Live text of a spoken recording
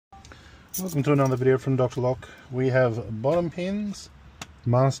Welcome to another video from Dr. Lock. We have bottom pins,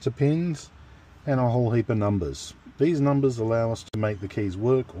 master pins, and a whole heap of numbers. These numbers allow us to make the keys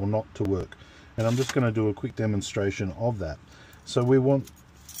work or not to work, and I'm just going to do a quick demonstration of that. So we want,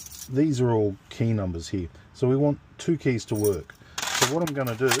 these are all key numbers here, so we want two keys to work. So what I'm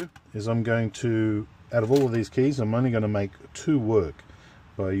going to do is I'm going to, out of all of these keys, I'm only going to make two work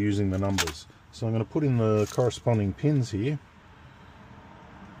by using the numbers. So I'm going to put in the corresponding pins here.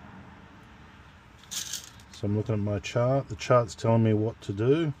 So I'm looking at my chart. The chart's telling me what to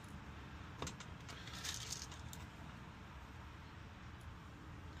do.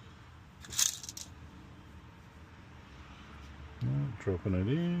 Dropping it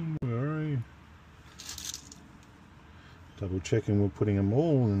in. Where are we? Double checking we're putting them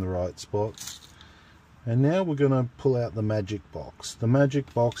all in the right spots. And now we're going to pull out the magic box. The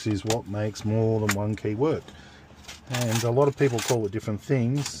magic box is what makes more than one key work. And a lot of people call it different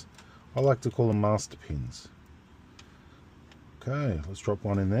things. I like to call them master pins. Okay, let's drop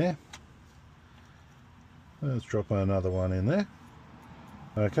one in there. Let's drop another one in there.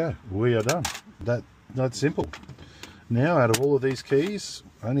 Okay, we are done. That's simple. Now, out of all of these keys,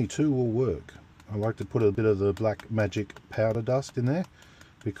 only two will work. I like to put a bit of the black magic powder dust in there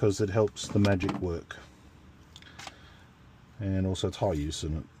because it helps the magic work. And also it's high use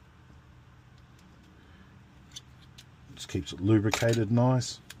in it. Just keeps it lubricated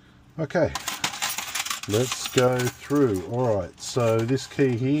nice. Okay, let's go through. Alright, so this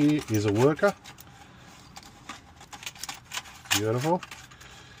key here is a worker. Beautiful.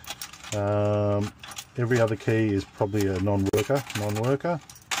 Every other key is probably a non-worker. Let's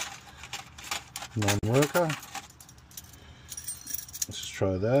just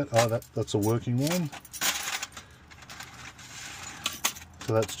try that. Oh, that's a working one.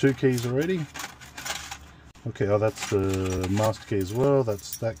 So that's two keys already. Okay, oh, that's the master key as well.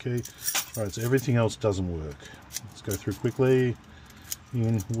 That's that key. All right, so everything else doesn't work. Let's go through quickly.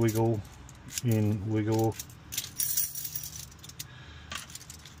 In, wiggle, in, wiggle.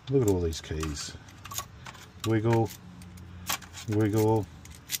 Look at all these keys. Wiggle, wiggle,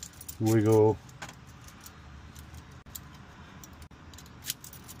 wiggle,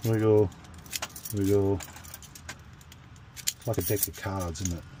 wiggle, wiggle. It's like a deck of cards,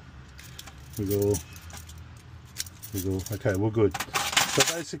 isn't it? Wiggle, wiggle. Okay, we're good.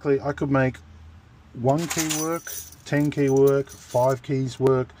 So basically I could make one key work, 10 key work, 5 keys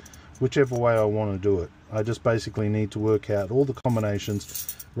work, whichever way I want to do it. I just basically need to work out all the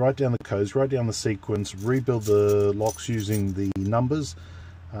combinations, write down the codes, write down the sequence, rebuild the locks using the numbers.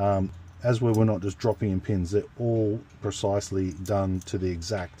 As we're not just dropping in pins, they're all precisely done to the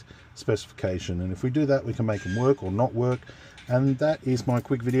exact specification, and if we do that we can make them work or not work. And that is my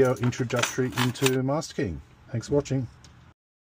quick video introductory into master keying. Thanks for watching.